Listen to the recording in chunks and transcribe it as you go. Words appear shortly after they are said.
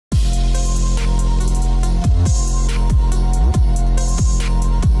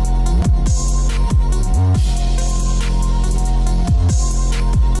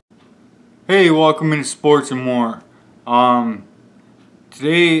Hey, welcome into Sports and More.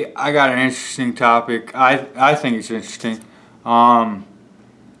 Today I got an interesting topic. I think it's interesting. I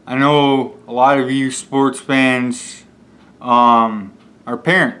know a lot of you sports fans are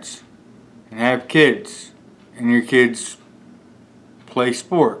parents and have kids, and your kids play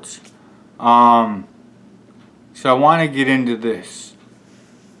sports. So I want to get into this.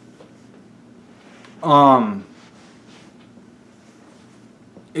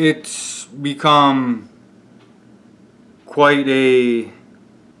 It's become quite a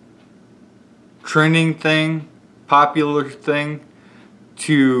trending thing, popular thing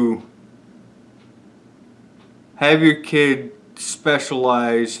to have your kid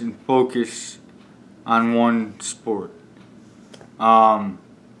specialize and focus on one sport.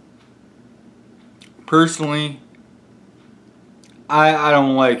 Personally, I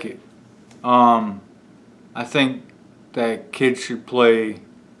don't like it. I think that kids should play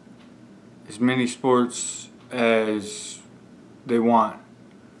as many sports as they want.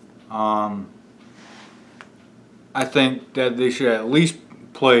 I think that they should at least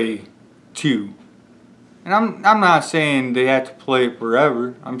play two. And I'm not saying they have to play it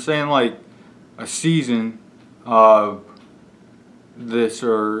forever. I'm saying like a season of this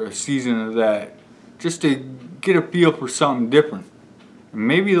or a season of that, just to get a feel for something different. And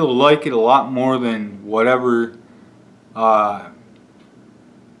maybe they'll like it a lot more than whatever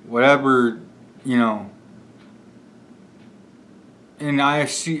you know. And I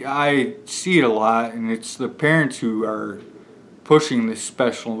see it a lot, and it's the parents who are pushing this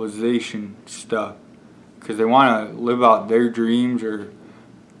specialization stuff because they want to live out their dreams, or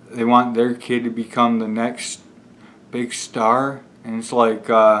they want their kid to become the next big star. And it's like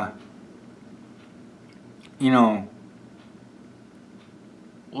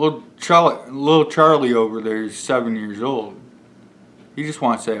little Charlie over there is 7 years old. He just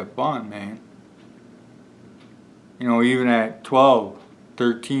wants to have fun, man. Even at 12,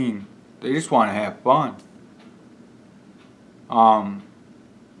 13, they just want to have fun. Now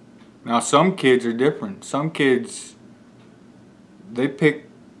some kids are different. Some kids, they pick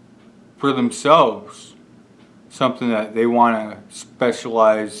for themselves something that they want to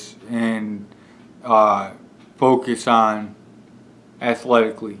specialize and focus on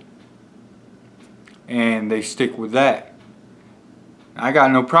athletically, and they stick with that. I got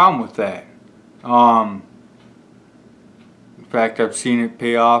no problem with that. In fact, I've seen it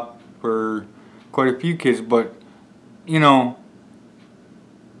pay off for quite a few kids, but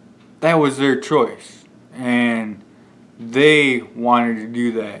that was their choice, and they wanted to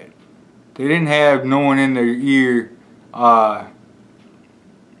do that. They didn't have no one in their ear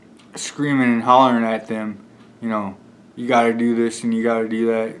screaming and hollering at them, you gotta do this and you gotta do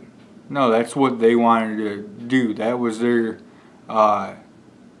that. No, that's what they wanted to do. That was their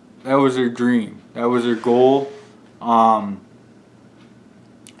dream. That was their goal.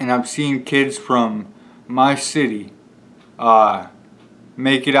 And I've seen kids from my city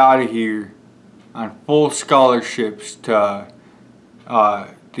make it out of here on full scholarships to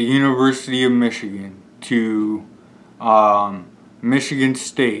the University of Michigan, to Michigan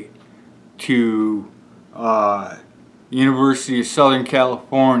State, to University of Southern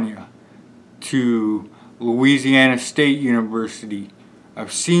California, to Louisiana State University.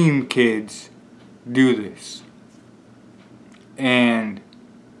 I've seen kids do this, and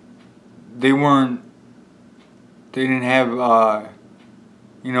they didn't have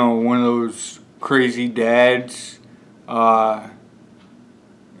one of those crazy dads. They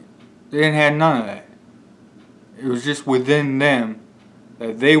didn't have none of that. It was just within them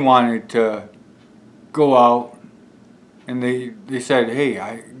that they wanted to go out, and they said,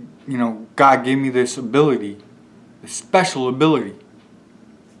 hey, God gave me this ability, this special ability,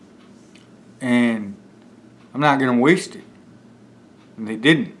 and I'm not going to waste it. And they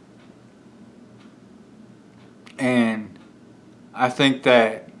didn't. And I think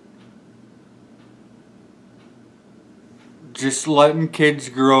that just letting kids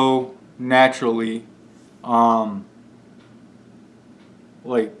grow naturally,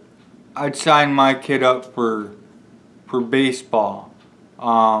 like I'd sign my kid up for baseball.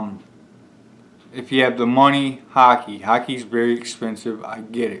 If you have the money, hockey. Hockey's very expensive, I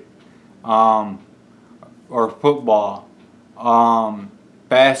get it. Or football,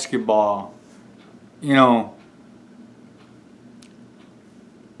 basketball,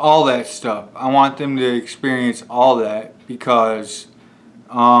 all that stuff. I want them to experience all that because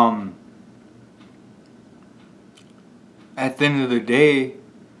at the end of the day,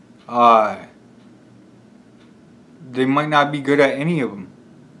 they might not be good at any of them,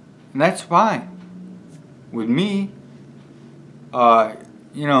 and that's fine with me.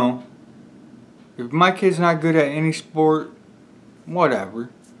 If my kid's not good at any sport, whatever.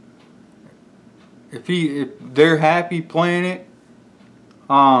 If they're happy playing it,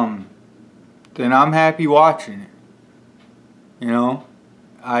 then I'm happy watching it. You know,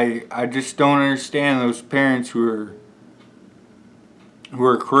 I just don't understand those parents who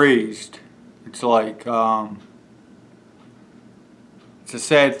are crazed. It's like it's a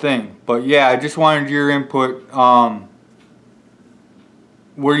sad thing. But yeah, I just wanted your input.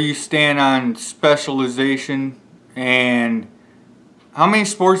 Where do you stand on specialization, and how many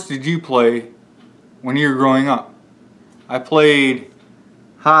sports did you play when you were growing up? I played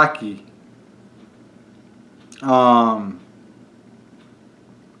hockey,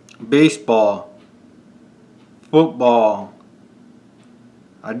 baseball, football.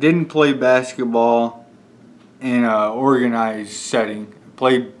 I didn't play basketball in an organized setting. I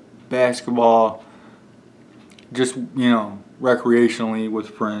played basketball just, recreationally with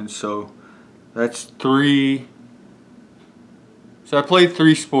friends. So that's 3. So I played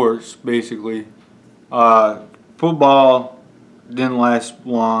 3 sports basically. Football didn't last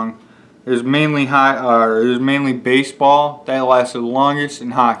long. It was mainly baseball that lasted the longest,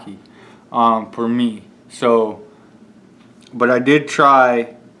 and hockey for me. So, but I did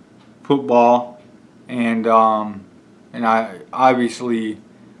try football, and I obviously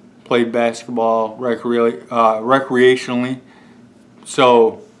played basketball recreationally.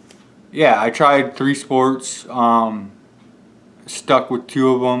 So yeah, I tried 3 sports. Stuck with 2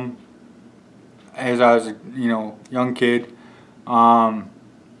 of them as I was a young kid. And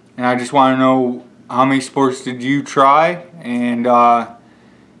I just want to know, how many sports did you try, and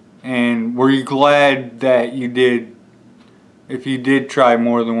were you glad that you did? If you did try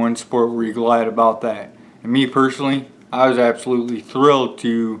more than one sport, were you glad about that? And me personally, I was absolutely thrilled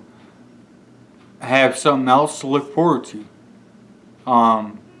to have something else to look forward to.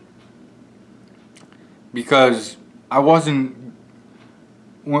 Because I wasn't,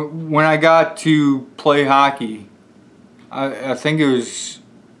 when I got to play hockey, I think it was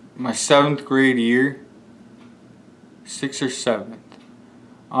my 7th grade year, 6th or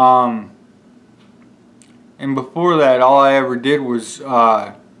 7th. And before that, all I ever did was,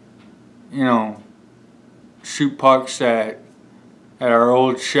 shoot pucks at our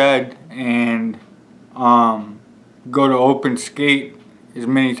old shed, and go to open skate as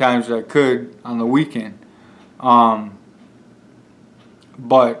many times as I could on the weekend.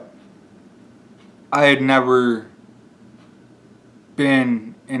 But I had never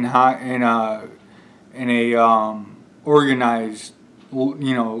been in a organized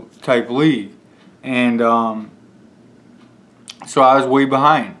type league, and so I was way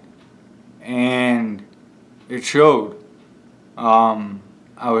behind, and it showed. I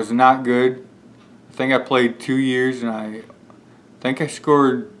was not good. I think I played 2 years, and I think I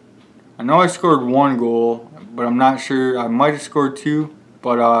know I scored 1 goal, but I'm not sure. I might have scored 2,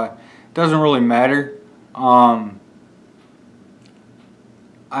 but it doesn't really matter.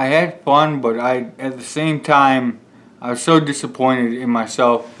 I had fun, but at the same time, I was so disappointed in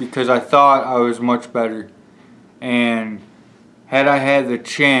myself because I thought I was much better. And had I had the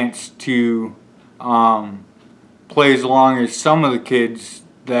chance to play as long as some of the kids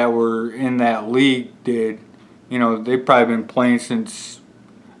that were in that league did, they've probably been playing since,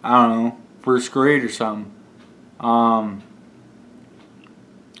 I don't know, 1st grade or something. I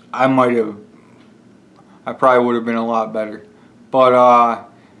probably would have been a lot better. But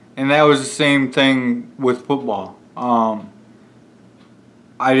and that was the same thing with football. I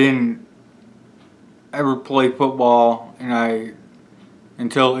didn't ever play football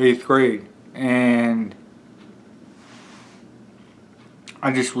until 8th grade, and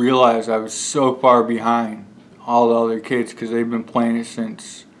I just realized I was so far behind all the other kids because they've been playing it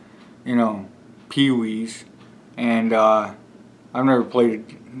since, pee-wees, and I've never played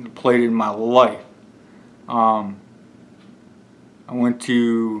it in my life. I went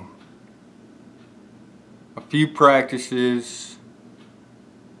to a few practices,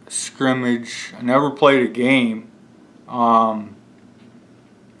 scrimmage. I never played a game,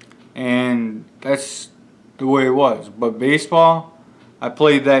 and that's the way it was. But baseball, I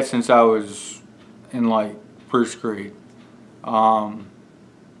played that since I was in 1st grade,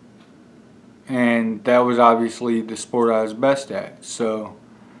 and that was obviously the sport I was best at. So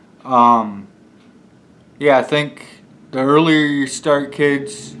yeah, I think the earlier you start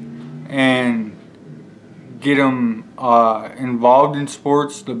kids and get them involved in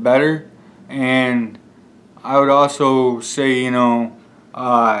sports, the better. And I would also say,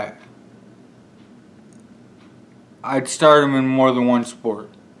 I'd start them in more than one sport.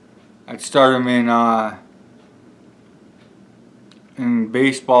 I'd start them in in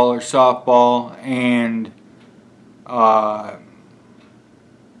baseball or softball and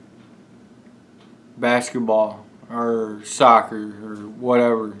basketball or soccer or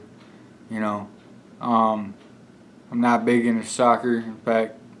whatever, you know. I'm not big into soccer. In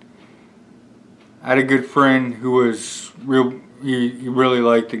fact, I had a good friend who was he really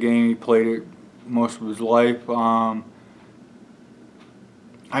liked the game. He played it most of his life.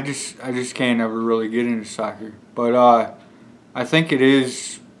 I just can't ever really get into soccer. But I think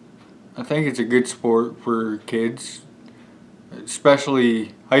it's a good sport for kids,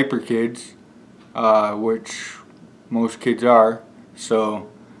 especially hyper kids, which most kids are. So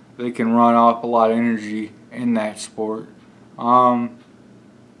they can run off a lot of energy in that sport. So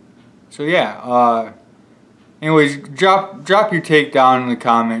yeah. Anyways, drop your take down in the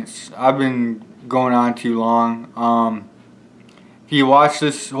comments. I've been going on too long. If you watch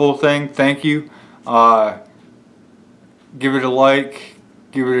this whole thing, thank you. Give it a like,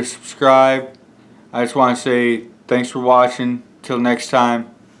 give it a subscribe. I just want to say thanks for watching. Till next time,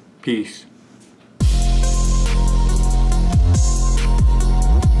 peace.